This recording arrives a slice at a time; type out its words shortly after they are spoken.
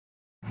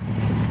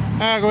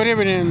Good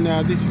evening.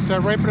 This is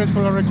Ray Press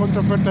for la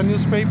Recontraoferta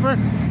newspaper,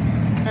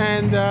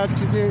 and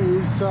today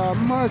is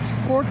March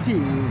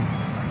 14.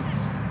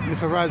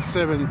 It's around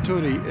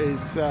 7:30.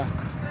 It's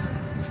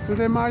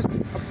today March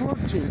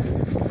 14.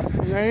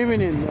 In the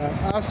evening,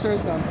 after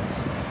the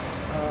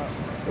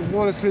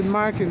Wall Street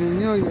market in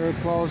New York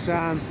closed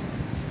down,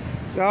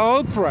 the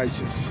oil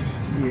prices,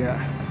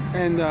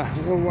 and the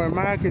worldwide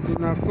market did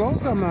not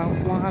close down at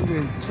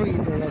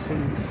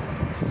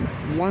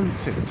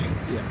 $103.01.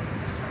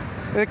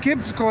 It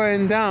keeps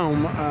going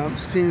down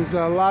since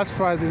last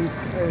Friday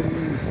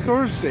and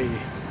Thursday,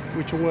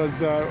 which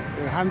was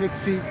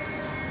 106.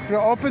 But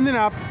opening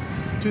up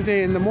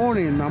today in the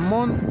morning, on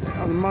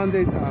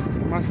Monday,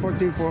 March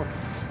 14, for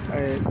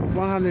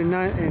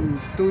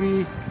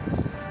 109.33.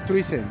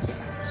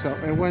 So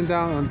it went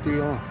down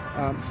until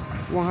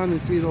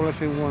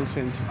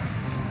 $103.01.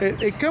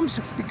 It comes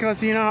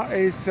because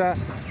it's it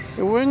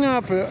went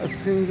up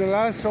since the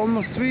last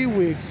almost 3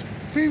 weeks.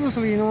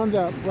 Previously,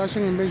 the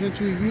Russian invasion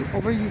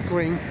over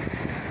Ukraine,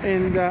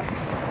 and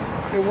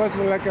it was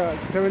like a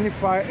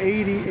 75,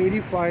 80,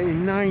 85,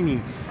 and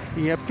 90.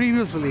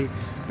 Previously,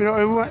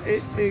 but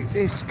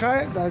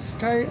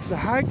the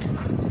hike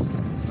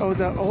of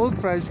the oil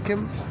price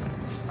came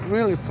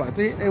really fast.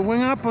 It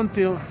went up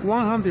until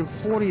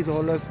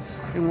 $140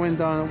 and went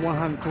down at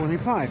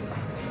 $125.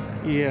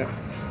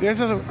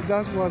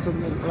 That was on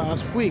the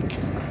last week.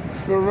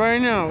 But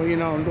right now,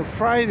 on the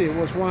Friday it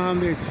was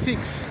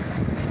 106.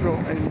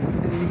 And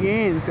in the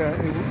end,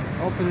 it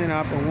opening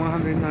up at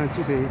 109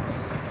 today,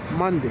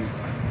 Monday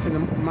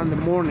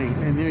morning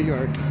in New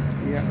York.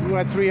 We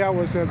had 3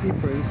 hours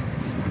difference.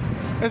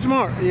 It's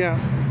more,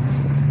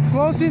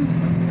 Closing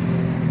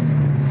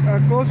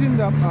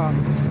the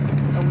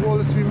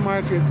Wall Street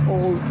market,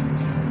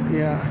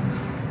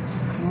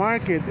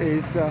 market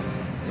is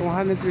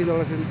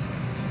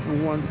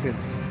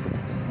 $103.01.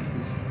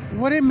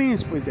 What it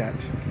means with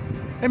that?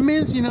 It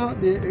means,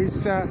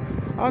 it's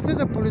after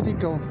the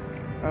political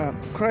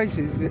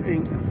crisis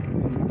in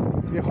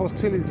the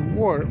hostility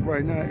war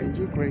right now in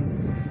Ukraine,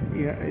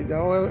 the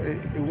oil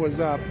it was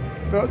up,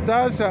 but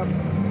that's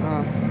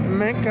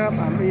make up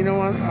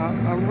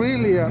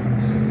really a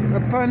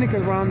panic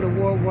around the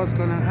world. What's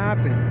going to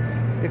happen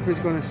if it's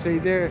going to stay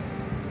there,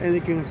 and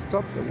it can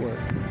stop the war.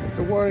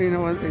 The war, in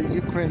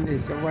Ukraine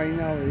is right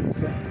now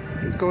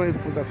is going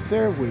for the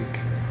 3rd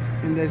week,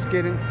 and it's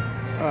getting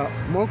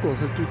more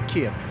closer to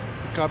Kiev,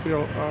 the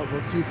capital of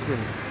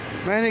Ukraine.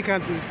 Many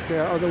countries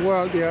of the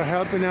world, they are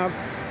helping out,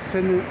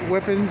 sending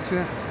weapons,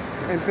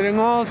 and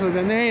also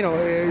the NATO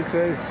is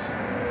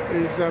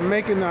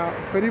making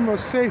pretty much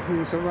safe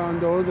things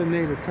around all the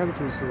NATO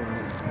countries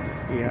around.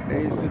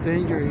 It's a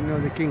danger,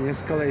 the king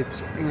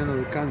escalates in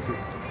another country.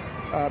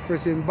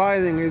 President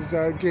Biden is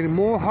getting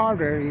more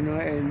harder,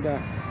 and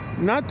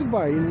not to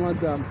buy,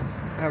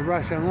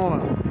 Russian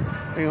oil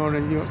in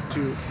order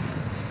to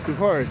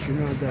hurt,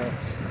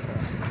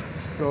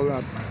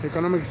 the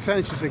economic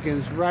sanctions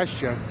against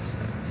Russia.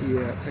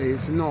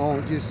 It's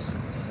not just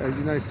the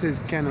United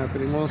States, Canada,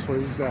 but it also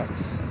is the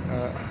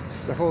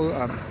whole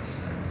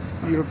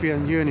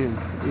European Union.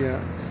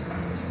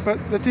 But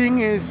the thing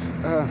is,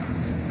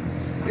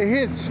 it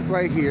hits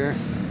right here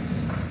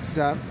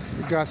the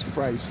gas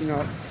price.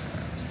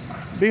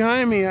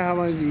 Behind me I have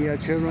the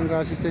Chevron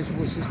gas station,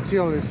 which is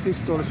still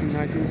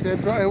 $6.19.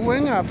 But it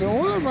went up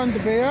all around the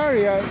Bay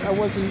Area. I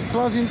was in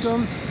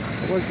Pleasanton,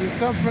 I was in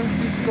San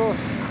Francisco.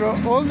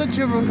 All the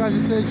Chevron gas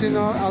stations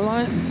are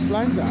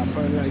lined up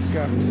like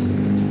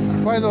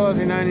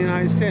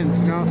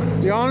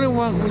 $5.99. The only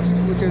one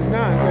which is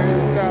not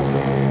is the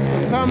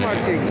San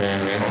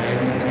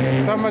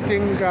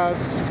Martin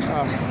gas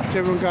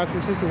Chevron gas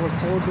station was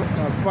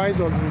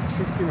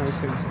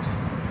 $5.69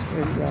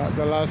 in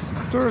the last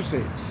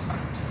Thursday,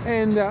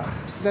 and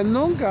the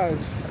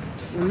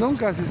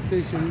non-gas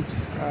station,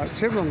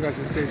 Chevron gas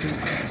station,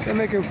 they're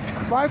making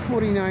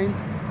 $5.49.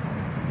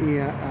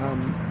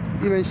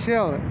 Even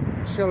Shell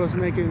is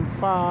making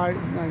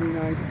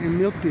 $5.99 in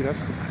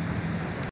Milpitas.